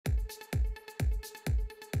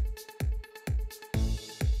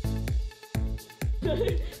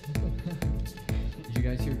You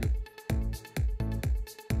guys hear?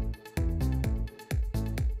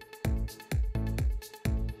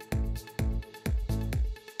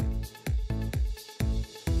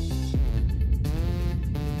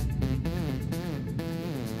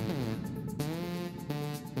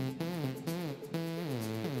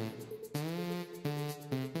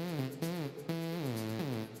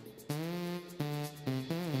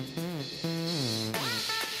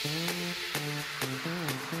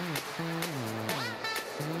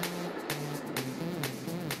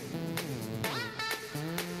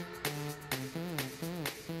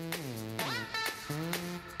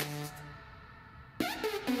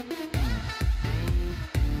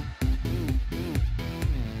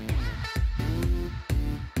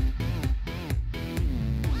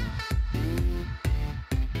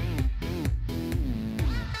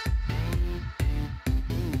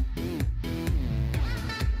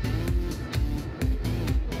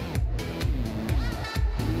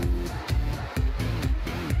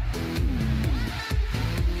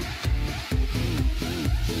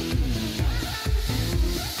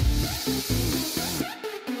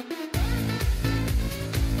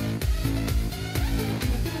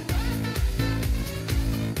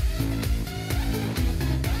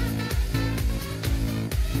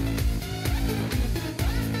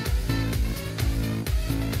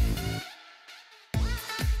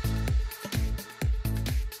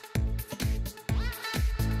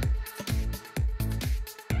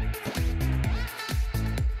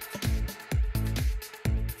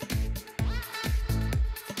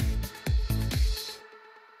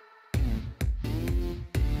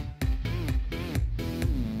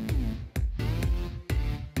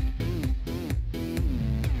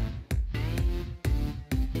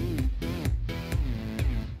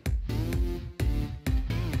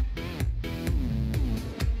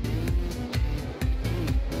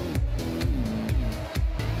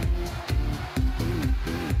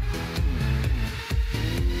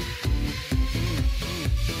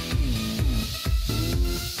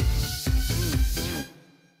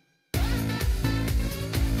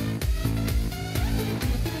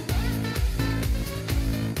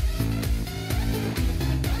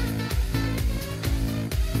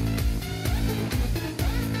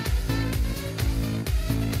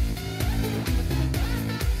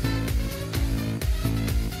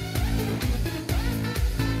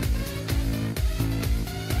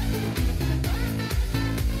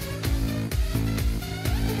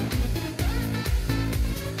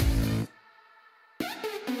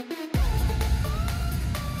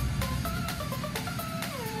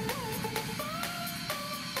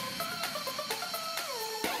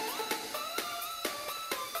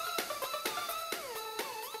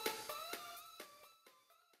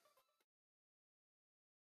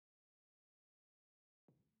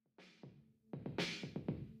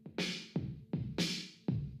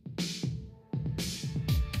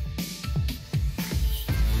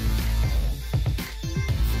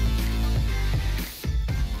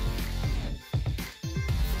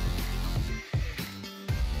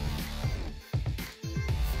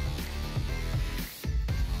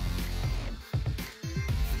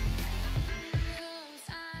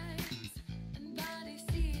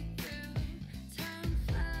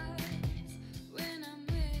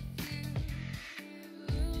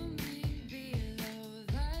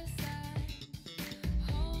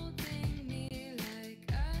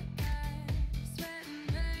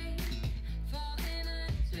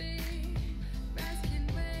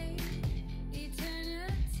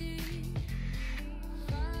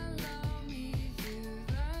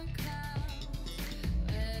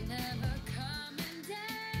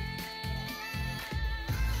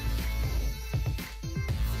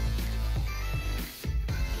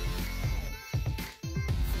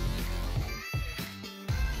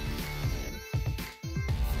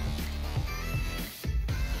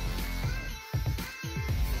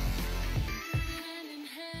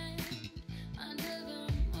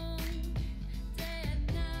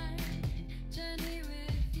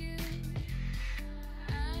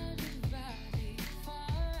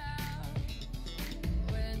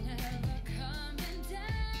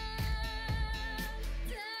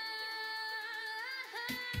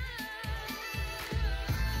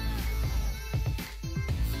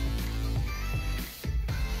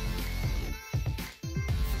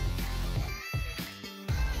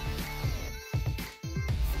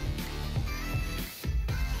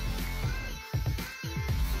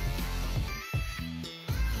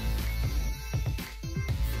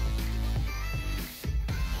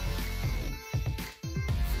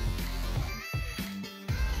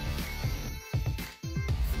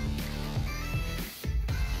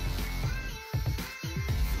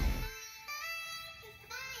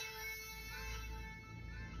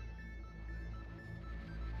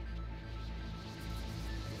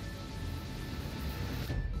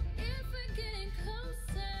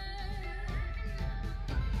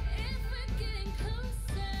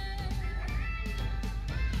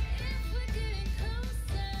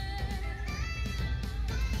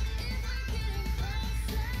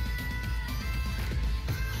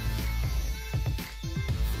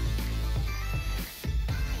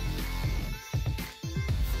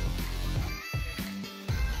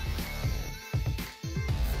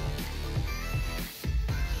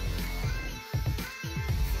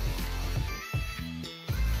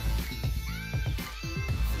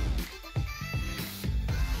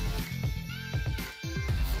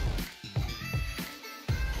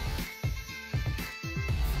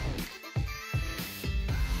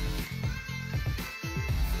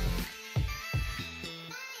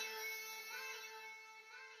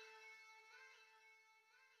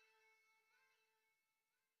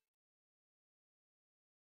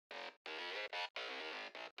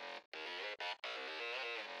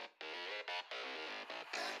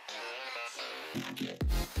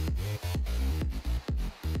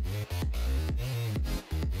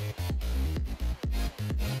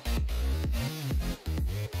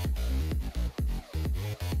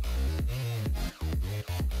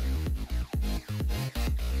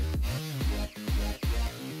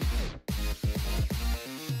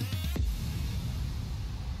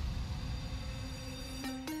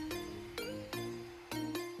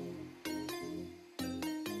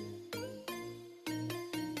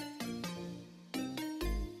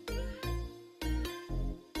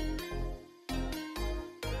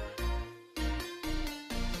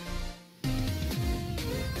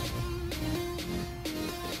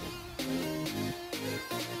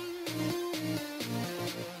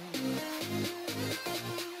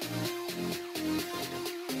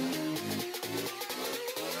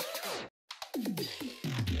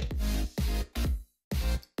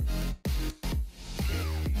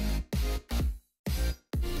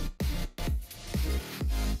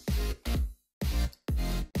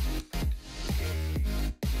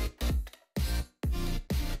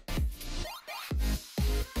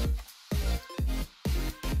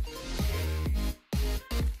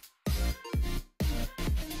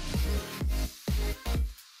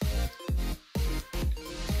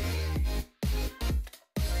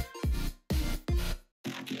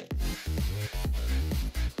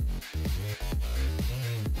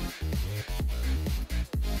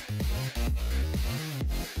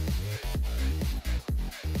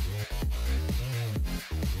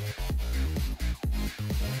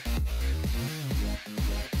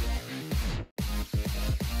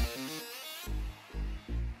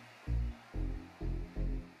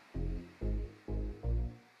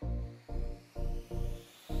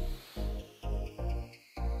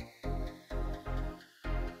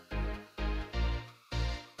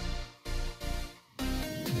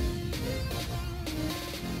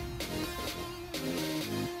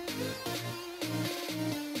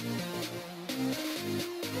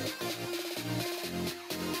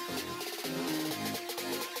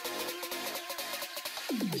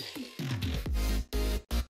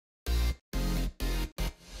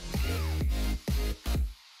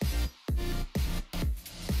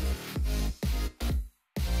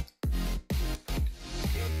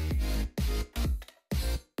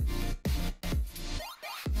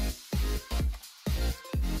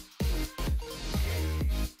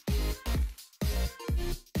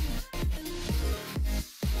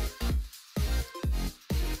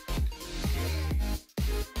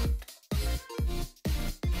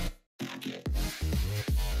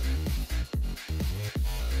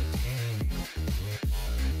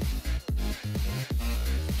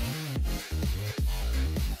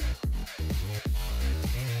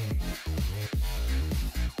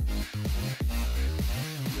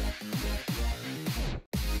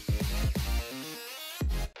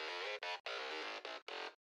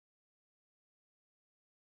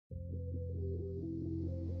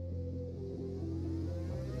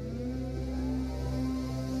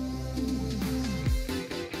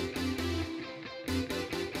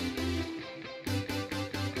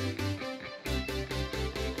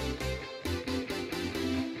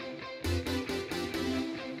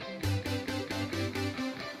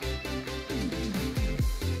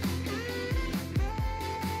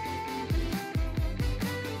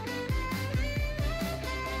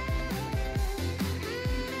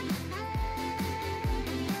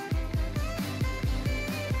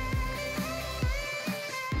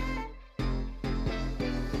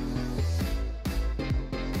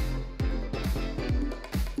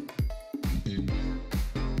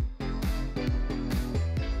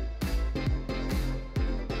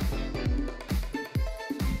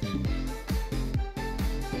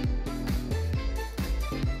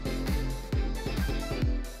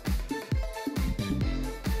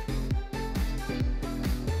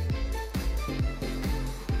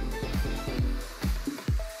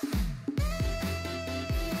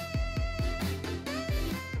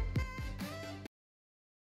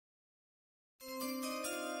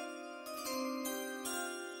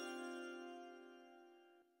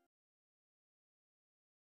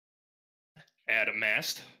 Adam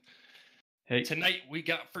Mast. Hey. Tonight we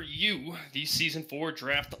got for you the Season 4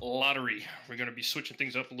 Draft Lottery. We're going to be switching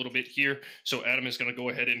things up a little bit here. So Adam is going to go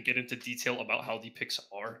ahead and get into detail about how the picks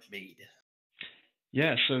are made.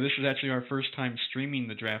 Yeah, so this is actually our first time streaming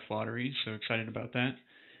the Draft Lottery, so excited about that.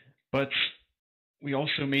 But we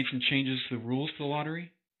also made some changes to the rules for the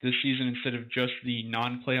lottery. This season, instead of just the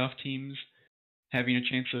non-playoff teams having a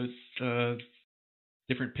chance of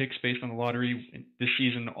different picks based on the lottery, this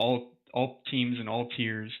season all teams and all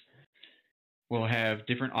tiers will have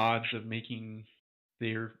different odds of making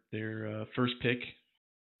their first pick.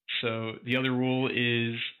 So the other rule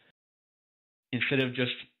is instead of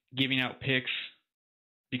just giving out picks,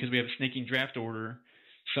 because we have a snaking draft order,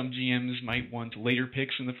 some GMs might want later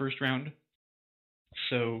picks in the first round.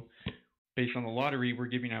 So based on the lottery, we're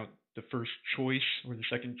giving out the first choice or the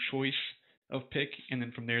second choice of pick, and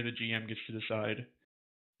then from there the GM gets to decide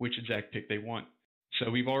which exact pick they want. So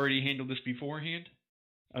we've already handled this beforehand.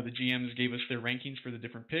 The GMs gave us their rankings for the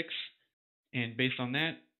different picks, and based on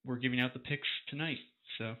that, we're giving out the picks tonight.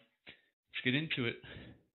 So let's get into it.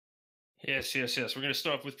 Yes. We're going to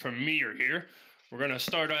start off with Premier here. We're going to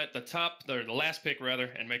start at the top, or the last pick rather,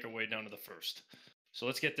 and make our way down to the first. So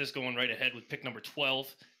let's get this going right ahead with pick number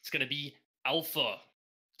 12. It's going to be Alpha,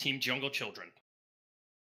 Team Jungle Children.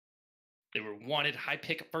 They were wanted high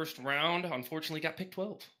pick first round. Unfortunately, got pick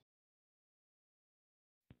 12.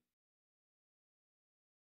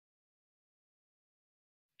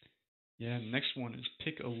 Yeah, next one is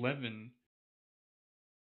pick 11.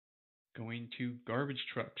 Going to Garbage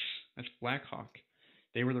Trucks. That's Blackhawk.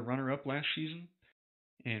 They were the runner-up last season.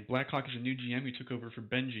 And Blackhawk is a new GM who took over for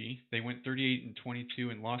Benji. They went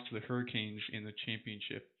 38-22 and lost to the Hurricanes in the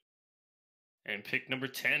championship. And pick number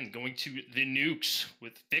 10, going to the Nukes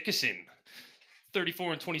with Dickerson.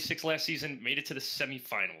 34-26 last season, made it to the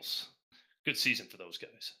semifinals. Good season for those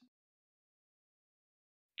guys.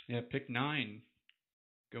 Yeah, pick 9,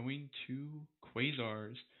 going to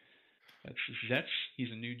Quasars. That's Zetz.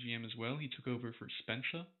 He's a new GM as well. He took over for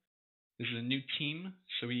Spencer. This is a new team,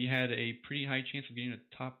 so he had a pretty high chance of getting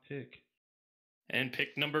a top pick. And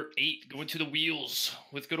pick number 8, going to the Wheels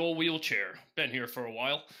with good old Wheelchair. Been here for a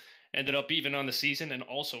while. Ended up even on the season and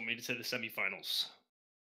also made it to the semifinals.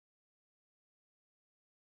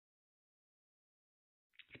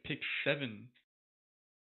 Pick 7,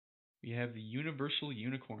 we have the Universal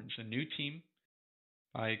Unicorns, a new team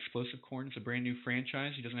by Explosive Corn. It's a brand new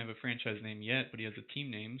franchise. He doesn't have a franchise name yet, but he has the team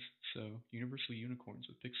names. So Universal Unicorns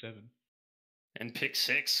with pick 7. And pick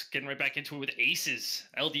 6, getting right back into it with Aces,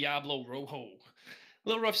 El Diablo Rojo. A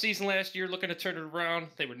little rough season last year, looking to turn it around.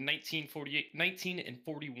 They were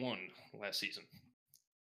 19-41 last season.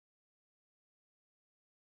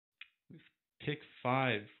 With pick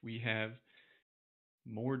 5, we have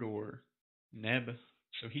Mordor, Neb.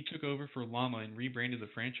 So he took over for Llama and rebranded the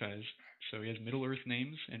franchise. So he has Middle Earth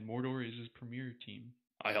names, and Mordor is his premier team.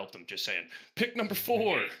 I helped him, just saying. Pick number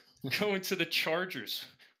 4, going to the Chargers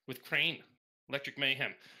with Crane, Electric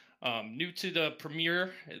Mayhem. New to the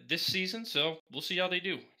Premier this season, so we'll see how they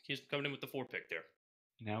do. He's coming in with the 4 pick there.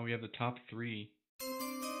 Now we have the top 3.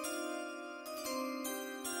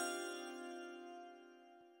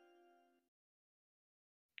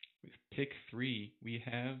 With pick 3, we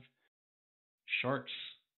have Sharks,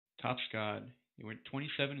 Tops God. They went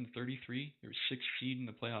 27-33. They were 6th seed in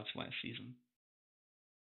the playoffs last season.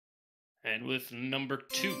 And with number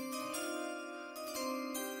 2,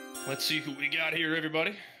 let's see who we got here,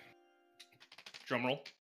 everybody. Drum roll.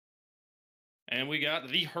 And we got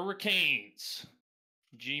the Hurricanes.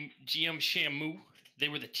 GM Shamu. They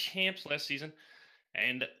were the champs last season,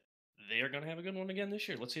 and they are going to have a good one again this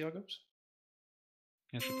year. Let's see how it goes.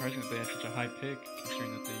 Yeah, surprising that they had such a high pick,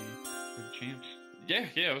 considering that they were the champs. Yeah,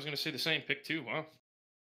 I was going to say the same pick too. Wow.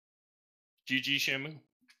 GG Shamu.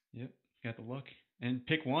 Yep, got the luck. And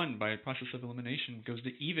pick 1 by process of elimination goes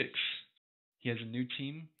to Evix. He has a new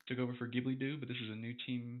team, took over for Ghibli Doo, but this is a new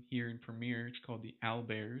team here in Premier. It's called the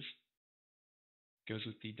Owlbears. Goes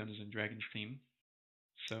with the Dungeons and Dragons theme.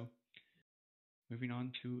 So, moving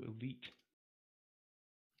on to Elite.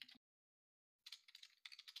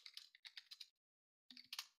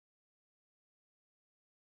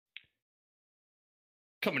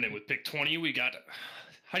 Coming in with pick 20, we got...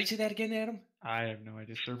 How do you say that again, Adam? I have no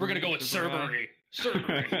idea. We're going to go with Cerberus.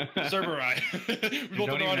 Cerberus. We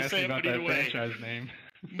both know how to say it, but either way. Franchise name.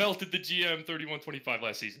 Melted the GM 31-25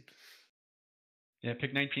 last season. Yeah,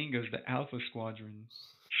 pick 19 goes to Alpha Squadron.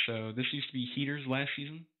 So this used to be Heaters last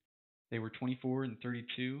season. They were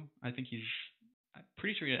 24-32. I'm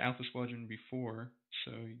pretty sure he had Alpha Squadron before,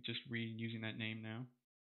 so just reusing that name now.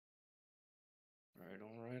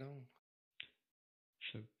 Right on.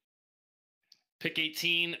 So pick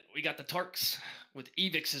 18, we got the Tarks with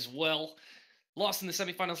Evix as well. Lost in the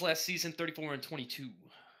semifinals last season, 34-22.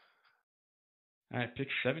 All right, pick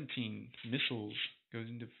 17, Missiles, goes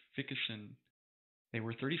into Fickerson. They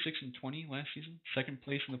were 36-20 last season, 2nd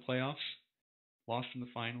place in the playoffs. Lost in the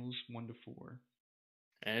finals, 1-4.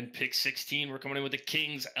 And pick 16, we're coming in with the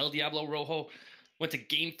Kings, El Diablo Rojo. Went to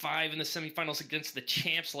Game 5 in the semifinals against the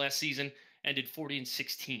champs last season, ended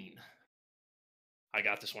 40-16. I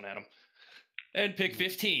got this one, Adam. And pick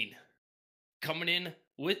 15, coming in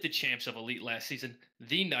with the champs of Elite last season,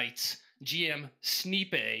 the Knights. GM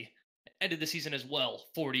Sneepe ended the season as well,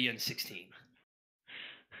 40-16.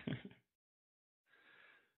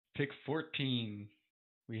 Pick 14,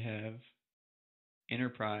 we have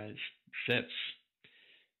Enterprise, Sets.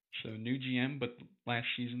 So new GM, but last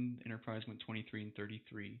season Enterprise went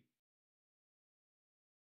 23-33.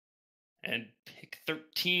 And pick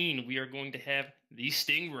 13, we are going to have the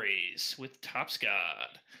Stingrays with Top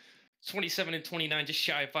Scott. 27-29, just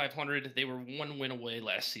shy of 500. They were one win away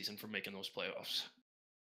last season from making those playoffs.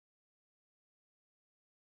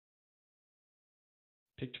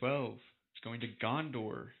 Pick 12, it's going to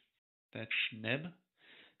Gondor. That's Neb.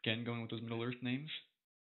 Again, going with those Middle Earth names.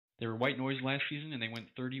 They were White Noise last season, and they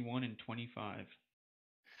went 31-25.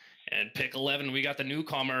 And pick 11, we got the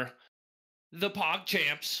newcomer, the Pog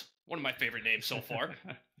Champs. One of my favorite names so far.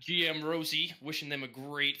 GM Rosie, wishing them a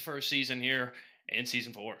great first season here in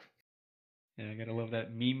Season 4. Yeah, I gotta love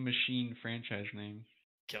that Meme Machine franchise name.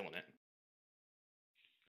 Killing it.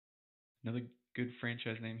 Another good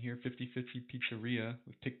franchise name here, 50/50 Pizzeria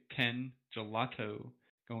with pick 10, Gelato.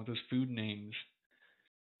 Going with those food names.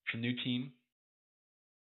 It's a new team.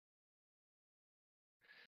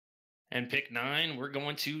 And pick 9, we're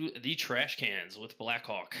going to the Trash Cans with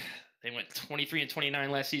Blackhawk. They went 23-29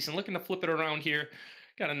 last season. Looking to flip it around here.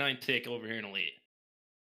 Got a 9th pick over here in Elite.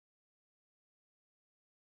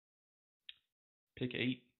 Pick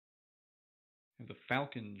 8. The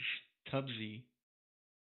Falcons, Tubbsy.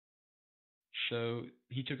 So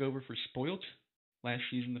he took over for Spoilt. Last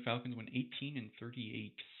season, the Falcons went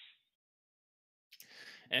 18-38.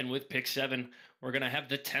 And with pick 7, we're going to have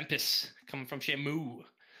the Tempest coming from Shamu.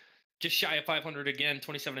 Just shy of 500 again,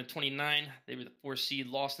 27-29. They were the 4th seed,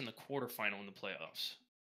 lost in the quarterfinal in the playoffs.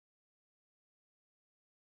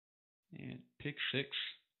 And pick 6,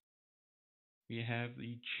 we have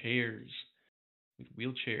the Chairs with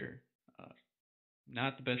Wheelchair.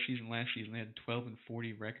 Not the best season last season. They had a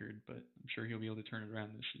 12-40 record, but I'm sure he'll be able to turn it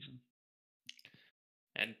around this season.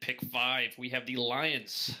 And pick 5, we have the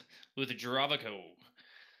Lions with Dravaco.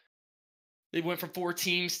 They went from 4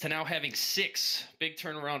 teams to now having 6. Big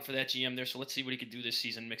turnaround for that GM there, so let's see what he can do this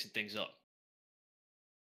season, mixing things up.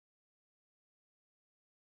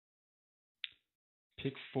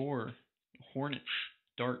 Pick 4, Hornets,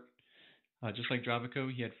 Dart. Just like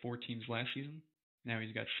Dravaco, he had 4 teams last season. Now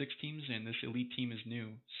he's got 6 teams, and this elite team is new,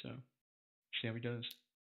 so see how he does.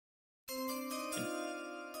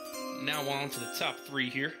 And now on to the top 3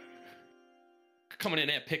 here. Coming in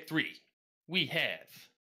at pick 3, we have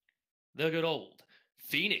the good old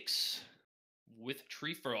Phoenix with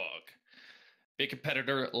Tree Frog. Big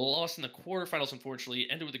competitor, lost in the quarterfinals, unfortunately.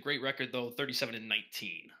 Ended with a great record, though,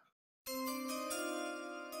 37-19.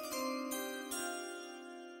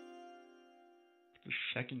 The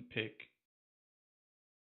second pick,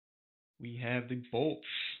 we have the Bolts.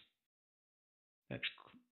 That's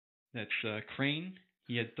Crane.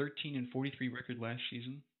 He had 13-43 record last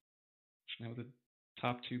season. So now with the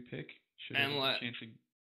top 2 pick, should have a chance to.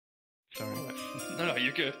 Sorry. No,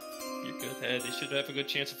 you're good. You're good. They should have a good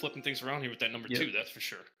chance of flipping things around here with that number 2, that's for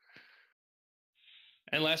sure.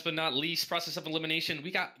 And last but not least, process of elimination,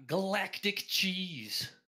 we got Galactic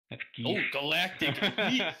Cheese. That's geese. Oh, Galactic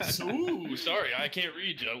Geese. Ooh, sorry, I can't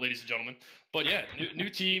read, ladies and gentlemen. But yeah, new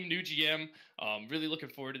team, new GM. Really looking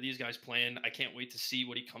forward to these guys playing. I can't wait to see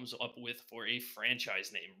what he comes up with for a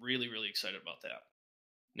franchise name. Really, really excited about that.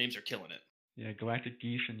 Names are killing it. Yeah, Galactic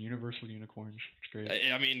Geese and Universal Unicorns. It's great.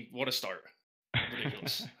 I mean, what a start.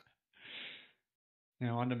 Ridiculous.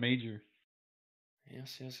 Now on to Major.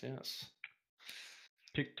 Yes.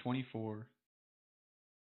 Pick 24.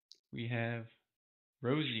 We have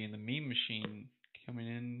Rosie and the Meme Machine coming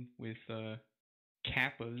in with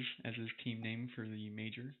Kappas as his team name for the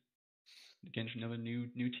Major. Against another new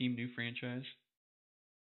team, new franchise.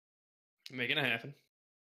 Making it happen.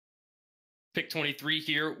 Pick 23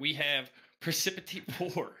 here, we have Precipitate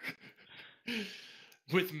 4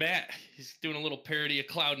 with Matt. He's doing a little parody of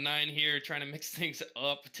Cloud9 here, trying to mix things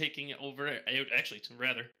up, taking it over. Actually,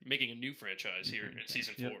 rather, making a new franchise here in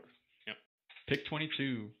Season 4. Yep. Pick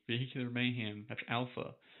 22, Vehicular Mayhem. That's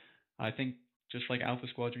Alpha. I think just like Alpha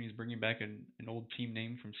Squadron, he's bringing back an old team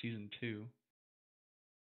name from Season 2.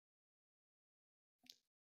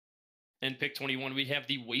 And pick 21, we have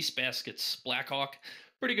the Wastebaskets, Blackhawk.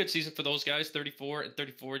 Pretty good season for those guys,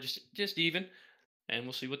 34-34, just even. And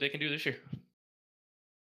we'll see what they can do this year.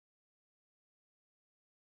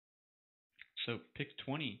 So pick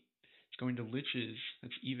 20, it's going to Lich's.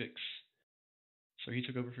 That's Evix. So he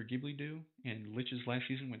took over for Ghibli Doo, and Lich's last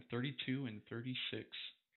season went 32-36.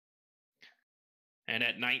 And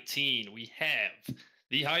at 19, we have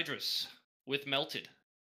the Hydras with Melted.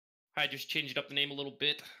 Just changed up the name a little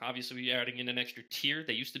bit. Obviously, we're adding in an extra tier.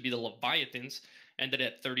 They used to be the Leviathans, ended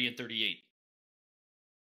at 30 and 38.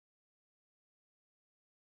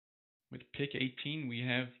 With pick 18, we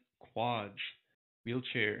have Quads,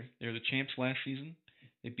 Wheelchair. They were the champs last season.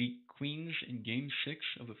 They beat Queens in Game 6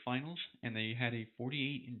 of the finals, and they had a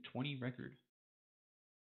 48 and 20 record.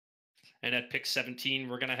 And at pick 17,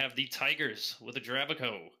 we're going to have the Tigers with a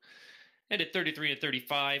Dravico. And at 33 and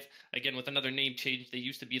 35, again with another name change, they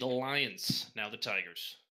used to be the Lions, now the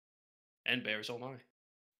Tigers. And Bears, oh my.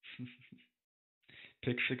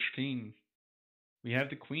 Pick 16, we have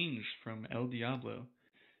the Queens from El Diablo.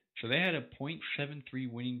 So they had a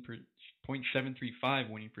 .735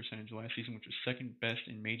 winning percentage last season, which was second best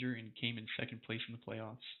in major and came in second place in the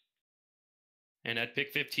playoffs. And at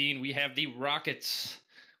pick 15, we have the Rockets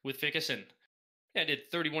with Fickerson. And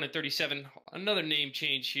at 31 and 37, another name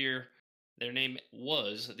change here. Their name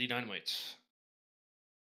was the Dynamites.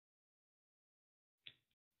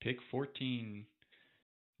 Pick 14,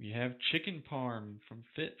 we have Chicken Parm from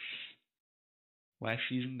Fitz. Last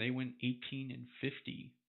season, they went 18 and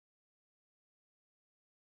 50.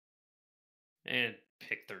 And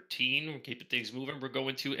pick 13, we're keeping things moving. We're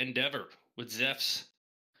going to Endeavor with Zephs.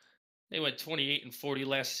 They went 28 and 40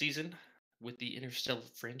 last season with the Interstellar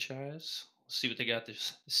franchise. Let's see what they got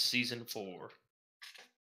this season for.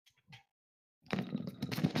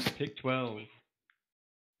 Pick 12,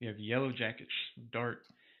 we have Yellow Jackets from Dart.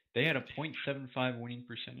 They had a .75 winning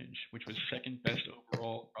percentage, which was second best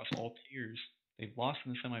overall across all tiers. They've lost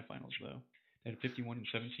in the semifinals, though. They had a 51 and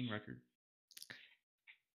 17 record.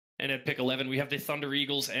 And at pick 11, we have the Thunder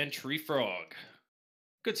Eagles and Tree Frog.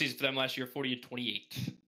 Good season for them last year, 40 and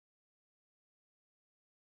 28.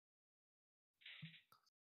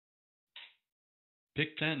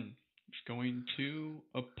 Pick 10 is going to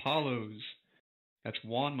Apollos. That's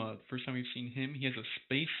Wanma. The first time we've seen him, he has a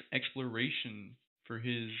space exploration for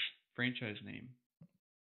his franchise name.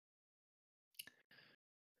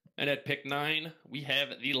 And at pick 9, we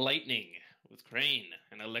have the Lightning with Crane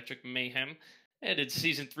and Electric Mayhem. Ended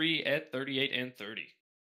season 3 at 38 and 30.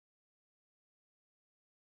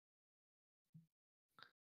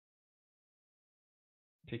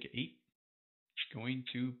 Pick 8 is going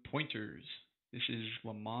to Pointers. This is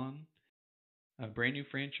Lamont, a brand new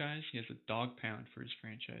franchise. He has a dog pound for his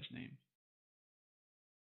franchise name.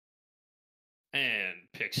 And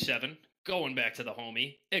pick 7, going back to the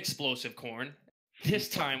homie, Explosive Corn. This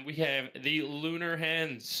time we have the Lunar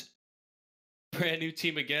Hens. Brand new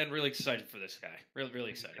team again. Really excited for this guy. Really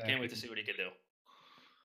excited. Exactly. Can't wait to see what he can do.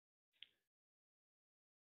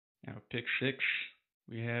 Now, pick 6,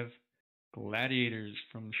 we have Gladiators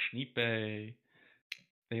from Sneepe.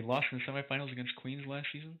 They lost in the semifinals against Queens last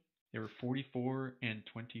season. They were 44 and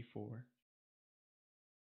 24.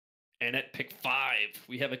 And at pick 5,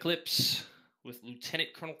 we have Eclipse with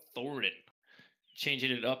Lieutenant Colonel Thornton.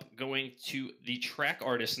 Changing it up, going to the Track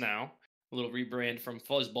Artist now. A little rebrand from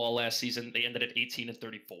Fuzzball last season. They ended at 18 and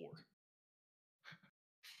 34.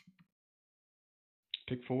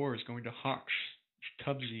 Pick 4 is going to Hawks. It's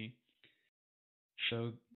Tubbsy.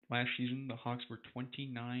 So last season, the Hawks were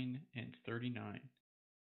 29 and 39.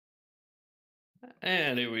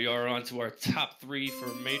 And here we are on to our top 3 for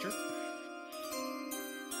Major.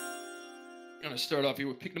 I'm going to start off here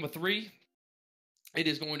with pick number 3. It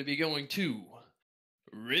is going to be going to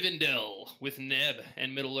Rivendell with Neb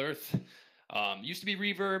and Middle Earth. Used to be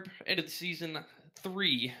Reverb, ended the season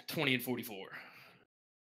 3, 20 and 44.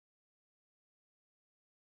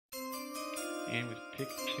 And with pick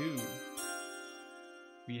 2,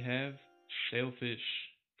 we have Sailfish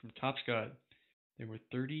from Top Scott. They were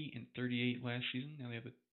 30 and 38 last season. Now they have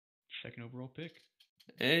a second overall pick.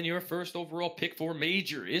 And your first overall pick for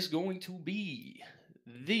Major is going to be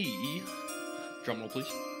the... Drumroll, please.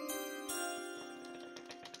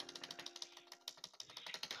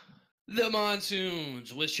 The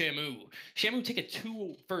Monsoons with Shamu. Shamu taking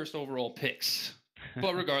 2 first overall picks.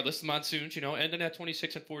 But regardless, the Monsoons, ending at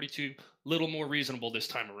 26 and 42, little more reasonable this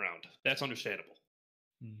time around. That's understandable.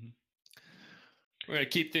 Mm-hmm. We're going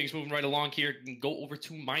to keep things moving right along here and go over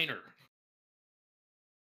to Minor.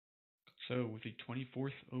 So with the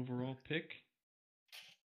 24th overall pick,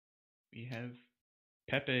 we have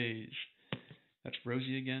Pepe's. That's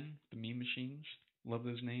Rosie again, the meme machines. Love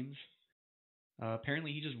those names.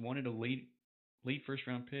 Apparently he just wanted a late first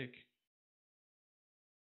round pick.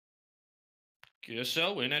 Guess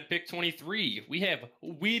so. And at pick 23, we have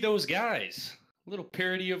We Those Guys. A little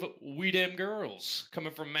parody of We Dem Girls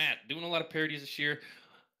coming from Matt. Doing a lot of parodies this year.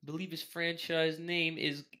 I believe his franchise name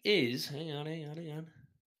is hang on.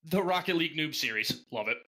 The Rocket League Noob Series. Love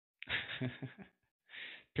it.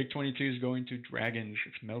 Pick 22 is going to Dragons.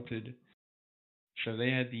 It's melted. So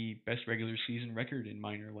they had the best regular season record in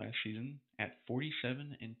minor last season at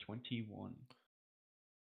 47-21.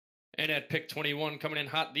 And at pick 21, coming in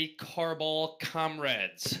hot, the Carball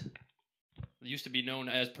Comrades. They used to be known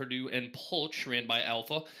as Purdue and Pulch, ran by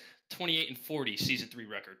Alpha. 28-40 season 3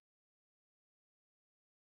 record.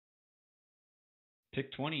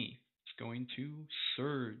 Pick 20 is going to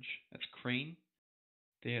Surge. That's Crane.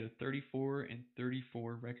 They had a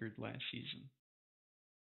 34-34 record last season.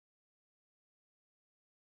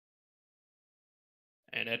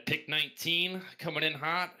 And at pick 19, coming in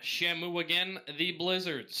hot, Shamu again, the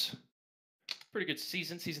Blizzards. Pretty good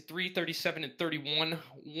season. Season 3, 37-31.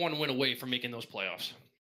 1 win away from making those playoffs.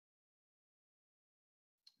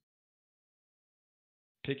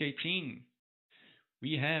 Pick 18,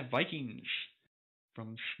 we have Vikings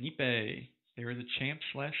from Snipe. They were the champs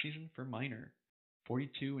last season for minor.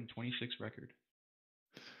 42-26 record.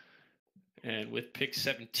 And with pick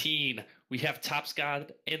 17, we have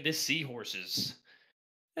Topscott and the Seahorses.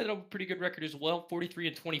 They had a pretty good record as well,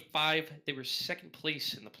 43-25. They were second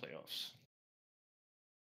place in the playoffs.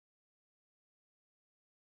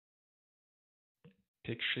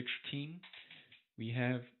 Pick 16, we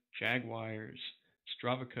have Jaguars,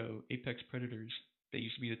 Stravaco, Apex Predators. They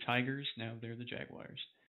used to be the Tigers, now they're the Jaguars.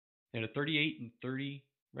 They had a 38-30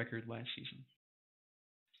 record last season.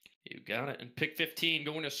 You got it. And pick 15,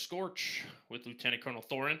 going to Scorch with Lieutenant Colonel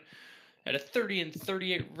Thorin. At a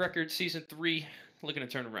 30-38 record, season 3. Looking to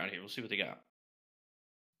turn around here. We'll see what they got.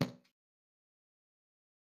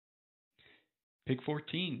 Pick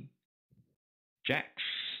 14, Jax,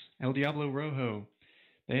 El Diablo Rojo.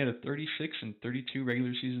 They had a 36-32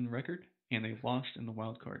 regular season record, and they lost in the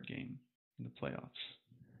wild card game in the playoffs.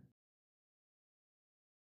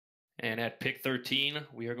 And at pick 13,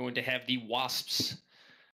 we are going to have the Wasps.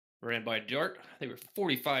 Ran by Dart. They were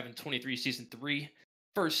 45-23 season 3.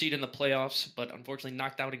 First seed in the playoffs, but unfortunately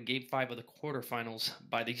knocked out in Game 5 of the quarterfinals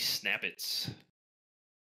by the Snappets.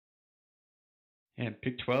 And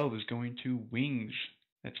pick 12 is going to Wings.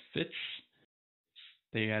 That's Fitz.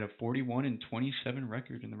 They had a 41-27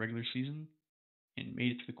 record in the regular season and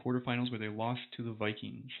made it to the quarterfinals where they lost to the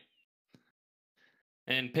Vikings.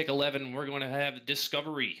 And pick 11, we're going to have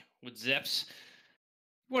Discovery with Zeps.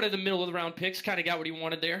 One of the middle of the round picks, kind of got what he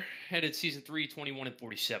wanted there. Headed season 3,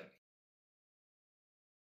 21-47.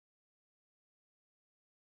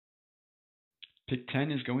 Pick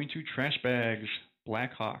 10 is going to Trash Bags,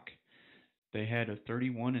 Blackhawk. They had a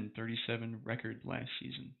 31-37 record last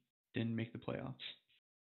season. Didn't make the playoffs.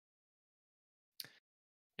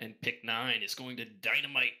 And pick 9 is going to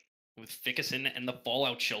Dynamite with Fickerson and the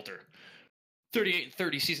Fallout Shelter.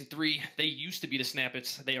 38-30 season 3. They used to be the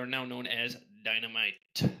Snappets. They are now known as Dynamite.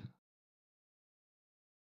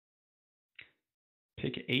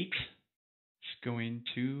 Pick 8 is going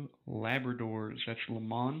to Labradors. That's Le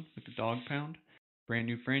Mans with the Dog Pound. Brand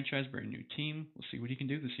new franchise, brand new team. We'll see what he can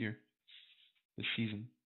do this year, this season.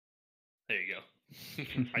 There you go.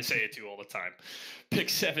 I say it too all the time. Pick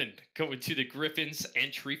 7, going to the Griffins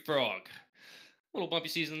and Tree Frog. A little bumpy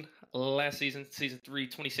season last season. Season 3,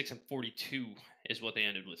 26-42 is what they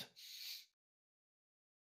ended with.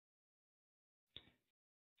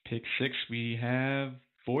 Pick 6, we have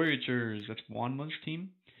Voyagers. That's Wanma's team.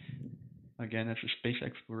 Again, that's a space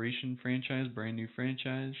exploration franchise, brand new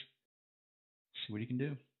franchise. See what he can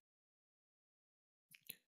do.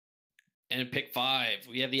 And in pick 5,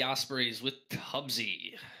 we have the Ospreys with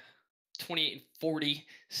Tubbsy. 28-40,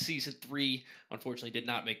 season 3. Unfortunately, did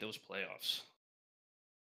not make those playoffs.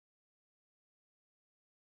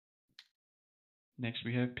 Next,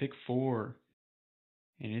 we have pick 4.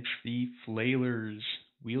 And it's the Flailers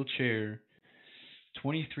Wheelchair.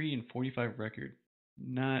 23-45 record.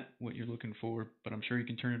 Not what you're looking for, but I'm sure he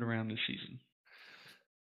can turn it around this season.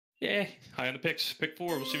 Yeah, high on the picks. Pick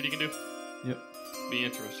 4. We'll see what he can do. Yep. Be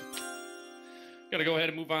interesting. Got to go ahead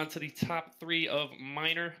and move on to the top 3 of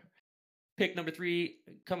minor. Pick number 3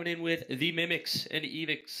 coming in with the Mimics and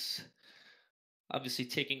Evix. Obviously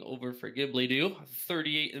taking over for Ghibli-Doo.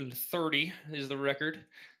 38-30 is the record.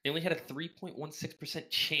 They only had a 3.16%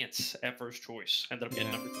 chance at first choice. Ended up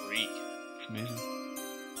getting number 3. It's amazing.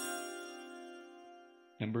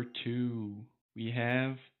 Number 2, we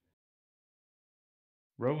have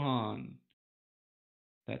Rohan.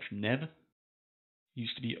 That's Neb.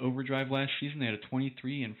 Used to be Overdrive last season. They had a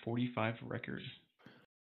 23-45 record.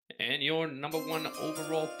 And your number 1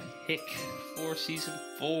 overall pick for season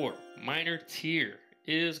 4, minor tier,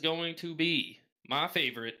 is going to be my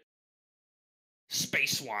favorite,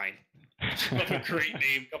 Space Swine. What a great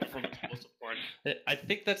name coming from Explosive Corn. I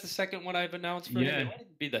think that's the second one I've announced for him. It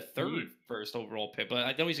might be the third for first overall pick, but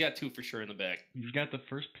I know he's got 2 for sure in the bag. He's got the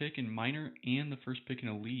first pick in minor and the first pick in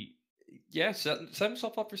elite. Yeah, set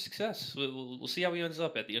himself up for success. We'll see how he ends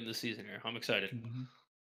up at the end of the season here. I'm excited. Mm-hmm.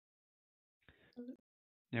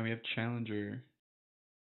 Now we have Challenger.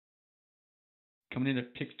 Coming in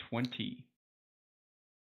at pick 20,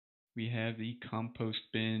 we have the Compost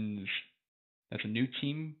Bins. That's a new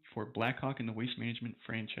team for Blackhawk in the Waste Management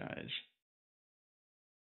franchise.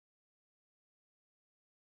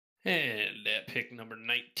 And at pick number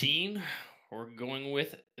 19, we're going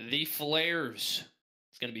with the Flares.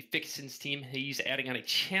 It's going to be Fixon's team. He's adding on a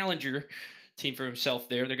Challenger team for himself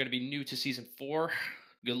there. They're going to be new to Season 4.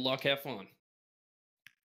 Good luck. Have fun.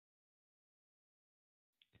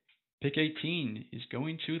 Pick 18 is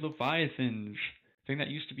going to Leviathans. I think that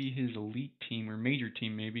used to be his elite team or major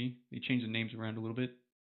team, maybe. They changed the names around a little bit.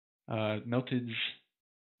 Melted's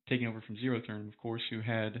taking over from Zero Turn, of course, who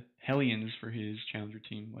had Hellions for his Challenger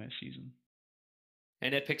team last season.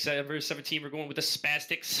 And at pick 17, we're going with the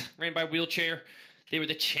Spastics, ran by Wheelchair. They were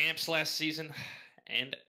the champs last season,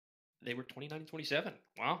 and they were 29-27.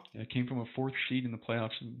 Wow. Yeah, came from a 4th seed in the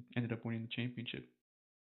playoffs and ended up winning the championship.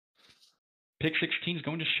 Pick 16 is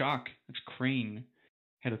going to Shock. That's Crane.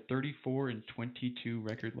 Had a 34-22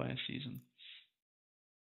 record last season.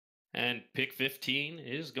 And pick 15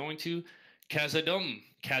 is going to Kazadum.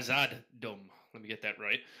 Let me get that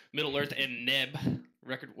right. Middle Earth and Neb.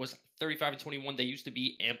 Record was 35-21. They used to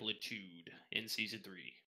be Amplitude in Season 3.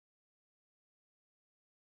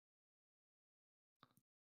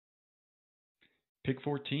 Pick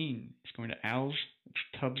 14 is going to Owls.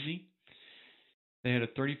 It's Tubbsy. They had a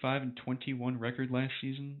 35-21 record last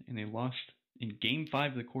season, and they lost in Game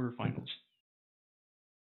 5 of the quarterfinals.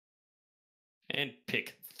 And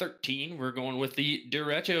pick 13, we're going with the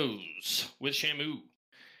Derechos with Shamu.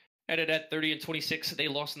 Headed at 30-26, they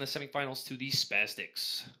lost in the semifinals to the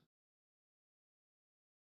Spastics.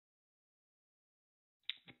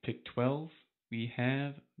 Pick 12, we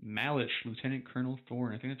have Malice, Lieutenant Colonel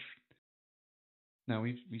Thorne. I think that's... No,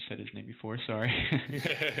 we said his name before, sorry.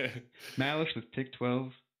 Malice with pick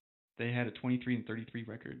 12. They had a 23-33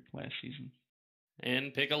 record last season.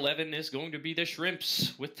 And pick 11 is going to be the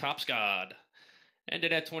Shrimps with Topscod.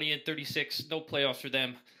 Ended at 20-36. No playoffs for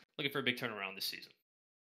them. Looking for a big turnaround this season.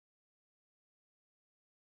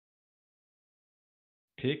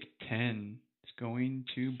 Pick 10 is going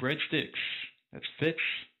to Breadsticks. That's Fitz.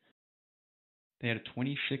 They had a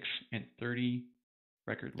 26-30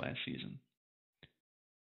 record last season.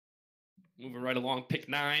 Moving right along, pick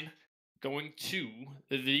 9, going to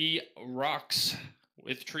the Rocks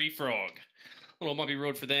with Tree Frog. A little bumpy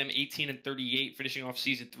road for them, 18-38, finishing off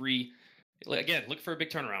Season 3. Again, looking for a big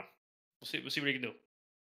turnaround. We'll see what he can do.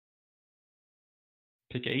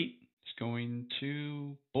 Pick 8 is going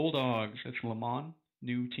to Bulldogs. That's Lamont.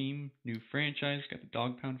 New team, new franchise. Got the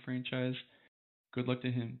Dog Pound franchise. Good luck to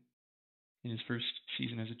him in his first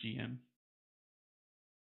season as a GM.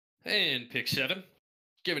 And pick 7.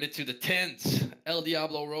 Giving it to the Tens, El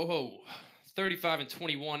Diablo Rojo,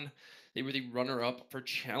 35-21. They were the runner-up for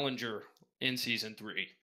Challenger in Season 3.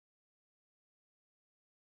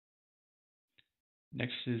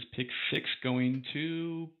 Next is pick 6 going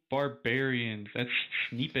to Barbarians. That's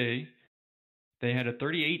Snipe. They had a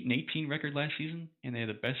 38-18 record last season, and they had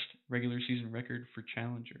the best regular season record for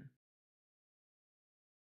Challenger.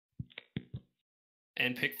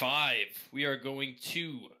 And pick 5, we are going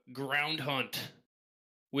to Ground Hunt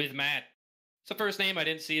with Matt. It's a first name I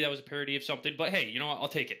didn't see. That was a parody of something. But hey, you know what? I'll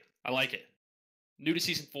take it. I like it. New to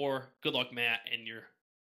Season 4. Good luck, Matt, in your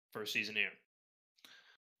first season here.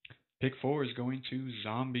 Pick 4 is going to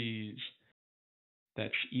Zombies.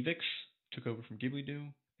 That's Evix. Took over from Ghibli Doo.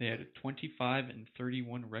 They had a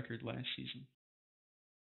 25-31 record last season.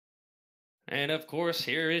 And of course,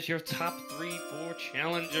 here is your top 3 for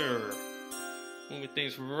Challenger. Moving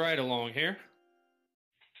things right along here.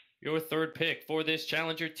 Your third pick for this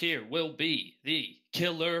Challenger tier will be the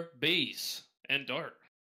Killer Bees and Dart.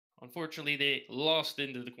 Unfortunately, they lost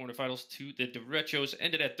into the quarterfinals to the Derechos,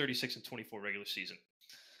 ended at 36-24 regular season.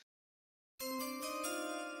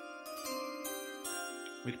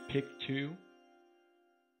 With pick 2,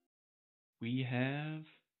 we have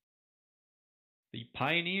the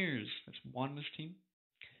Pioneers. That's Wanma's team.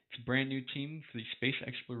 It's a brand new team for the Space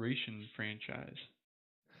Exploration franchise.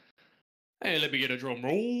 Hey, let me get a drum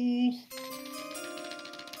roll.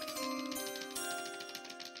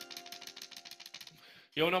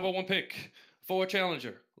 Your number 1 pick for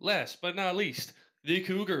Challenger, last but not least, the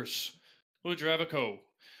Cougars with Dravico.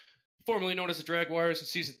 Formerly known as the Dragwires in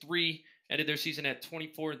Season 3, ended their season at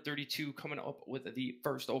 24-32, coming up with the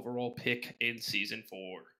first overall pick in Season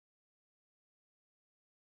 4.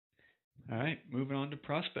 All right, moving on to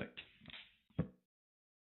prospect.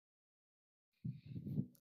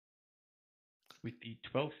 With the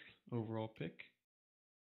 12th overall pick,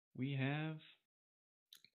 we have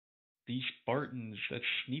the Spartans. That's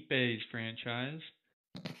Snipe's franchise.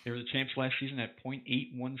 They were the champs last season at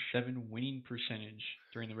 .817 winning percentage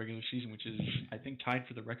during the regular season, which is, I think, tied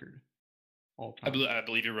for the record all time. I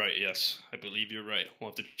believe you're right, yes. I believe you're right. We'll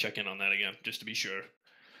have to check in on that again, just to be sure.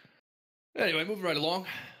 Anyway, moving right along,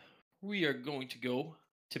 we are going to go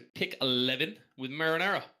to pick 11 with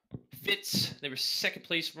Marinara. Fitz, they were second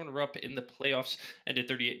place runner-up in the playoffs, ended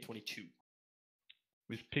 38-22.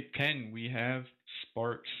 With pick 10, we have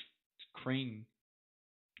Sparks. Crane.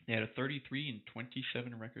 They had a 33-27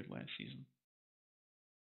 record last season.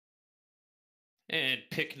 And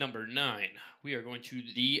pick number 9, we are going to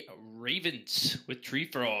the Ravens with Tree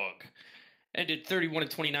Frog. Ended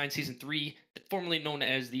 31-29 season 3, formerly known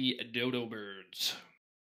as the Dodo Birds.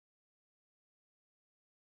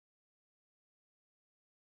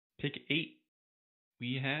 Pick 8,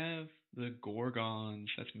 we have the Gorgons.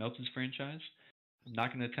 That's Melton's franchise. I'm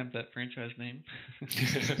not going to attempt that franchise name.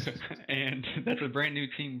 And that's a brand new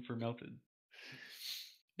team for Melted.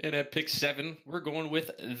 And at pick 7, we're going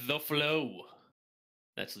with The Flow.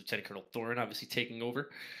 That's Lieutenant Colonel Thorin, obviously taking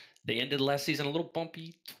over. They ended last season a little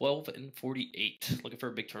bumpy, 12-48. Looking for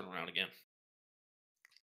a big turnaround again.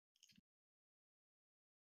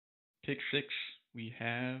 Pick 6, we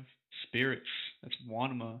have Spirits. That's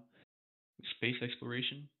Wanema with Space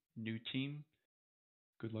Exploration. New team.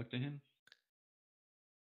 Good luck to him.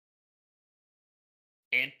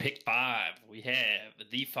 And pick 5, we have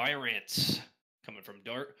the Fire Ants coming from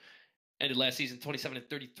Dart. Ended last season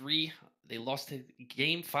 27-33. They lost to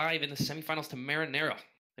Game 5 in the semifinals to Marinara.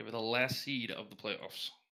 They were the last seed of the playoffs.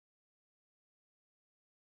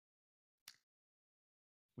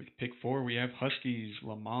 With pick 4, we have Huskies,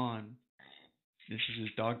 Lamont. This is his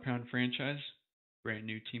Dog Pound franchise. Brand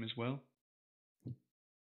new team as well.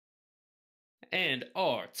 And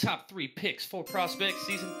our top 3 picks for Prospect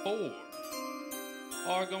Season 4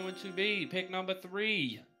 are going to be pick number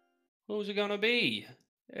 3. Who's it going to be?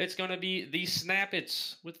 It's going to be the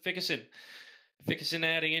Snappets with Fickerson. Fickerson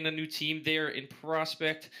adding in a new team there in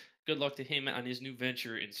Prospect. Good luck to him on his new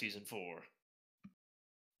venture in Season 4.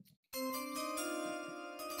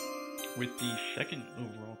 With the 2nd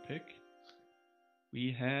overall pick,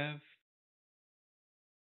 we have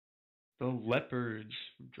the Leopards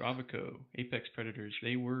from Dravico, Apex Predators.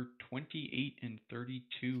 They were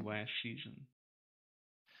 28-32 last season.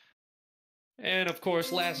 And of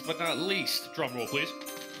course, last but not least, drum roll please.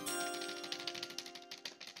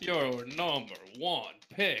 Your number 1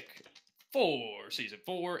 pick for Season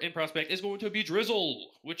 4 in Prospect is going to be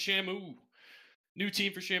Drizzle with Shamu. New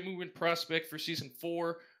team for Shamu in Prospect for Season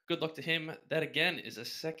 4. Good luck to him. That again is a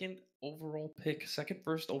second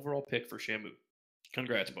first overall pick for Shamu.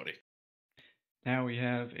 Congrats, buddy. Now we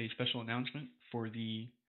have a special announcement for the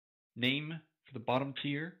name for the bottom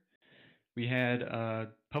tier. We had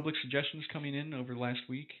public suggestions coming in over the last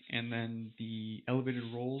week, and then the elevated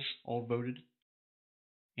roles all voted.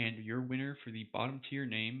 And your winner for the bottom tier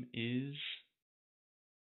name is...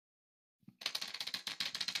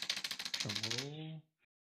 Drumroll.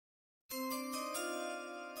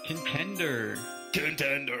 Contender.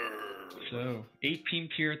 So, 8-team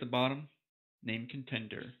tier at the bottom, name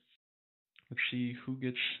Contender. Let's see who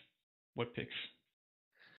gets what picks.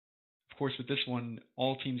 Of course, with this one,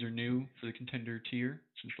 all teams are new for the Contender tier,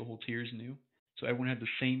 since the whole tier is new. So everyone had the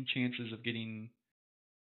same chances of getting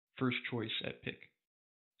first choice at pick.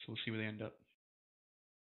 So we'll see where they end up.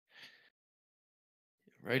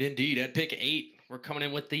 Right indeed. At pick 8, we're coming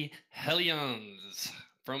in with the Hellions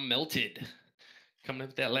from Melted. Coming in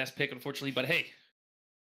with that last pick, unfortunately, but hey,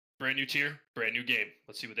 brand new tier, brand new game.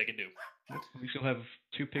 Let's see what they can do. We still have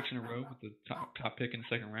 2 picks in a row with the top pick in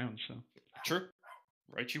the 2nd round. So True.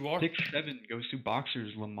 Right you are. Pick 7 goes to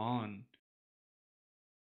Boxers, Lamont.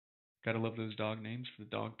 Gotta love those dog names for the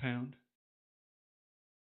Dog Pound.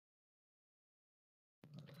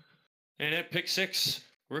 And at pick 6,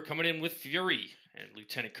 we're coming in with Fury and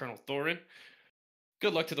Lieutenant Colonel Thorin.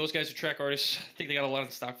 Good luck to those guys who track artists. I think they got a lot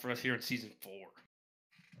in stock for us here in Season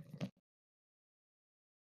 4.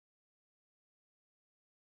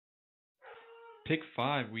 Pick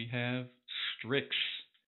 5, we have Strix,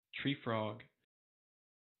 Tree Frog.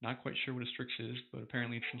 Not quite sure what a Strix is, but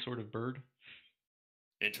apparently it's some sort of bird.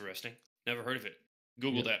 Interesting. Never heard of it.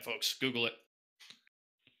 Google that, folks. Google it.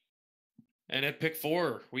 And at pick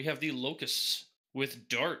 4, we have the Locusts with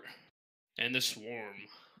Dart and the Swarm.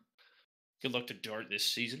 Good luck to Dart this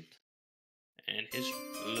season and his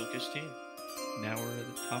Locust team. Now we're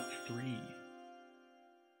at the top 3.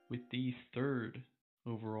 with the 3rd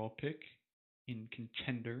overall pick in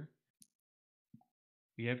Contender,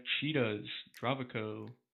 we have Cheetahs, Dravaco.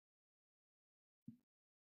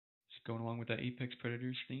 Just going along with that Apex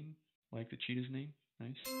Predators theme. Like the Cheetah's name.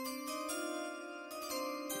 Nice.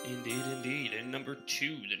 Indeed, indeed. And number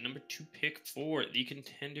 2, the number 2 pick for the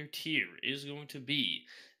Contender tier is going to be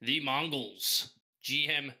the Mongols.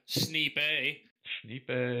 GM Sneepe.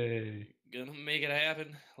 Sneepe. Gonna make it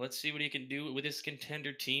happen. Let's see what he can do with his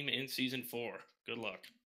Contender team in Season 4. Good luck.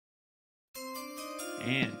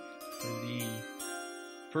 And for the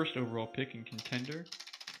 1st overall pick in Contender,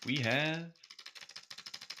 we have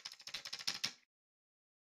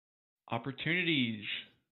Opportunities.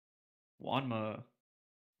 Wanma.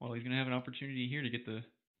 Well, he's going to have an opportunity here to get the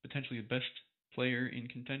potentially the best player in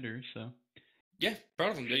Contender, so. Yeah,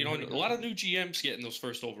 proud of him. You know, a lot of new GMs getting those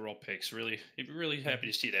 1st overall picks. Really happy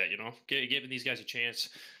to see that, you know. Giving these guys a chance,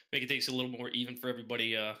 making things a little more even for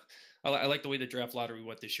everybody. I like the way the draft lottery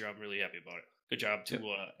went this year. I'm really happy about it. Good job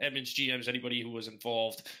to Edmonds GMs, anybody who was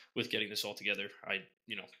involved with getting this all together.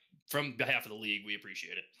 From behalf of the league, we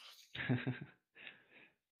appreciate it.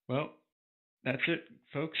 Well, that's it,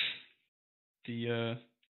 folks. Be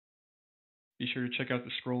sure to check out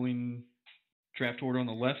the scrolling draft order on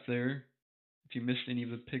the left there if you missed any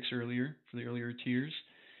of the picks earlier for the earlier tiers.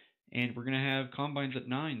 And we're going to have Combines at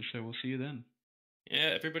 9, so we'll see you then.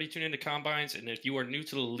 Yeah, everybody tune in to Combines, and if you are new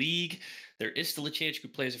to the league, there is still a chance you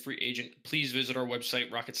could play as a free agent. Please visit our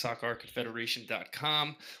website,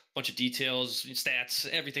 Confederation.com. Bunch of details, stats,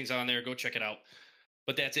 everything's on there. Go check it out.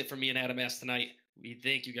 But that's it for me and Adam S. tonight. We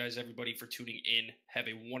thank you guys, everybody, for tuning in. Have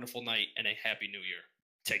a wonderful night and a happy new year.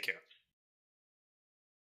 Take care.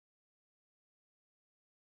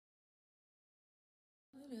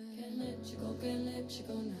 Can't let you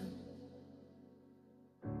go now.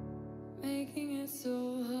 Making it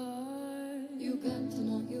so hard.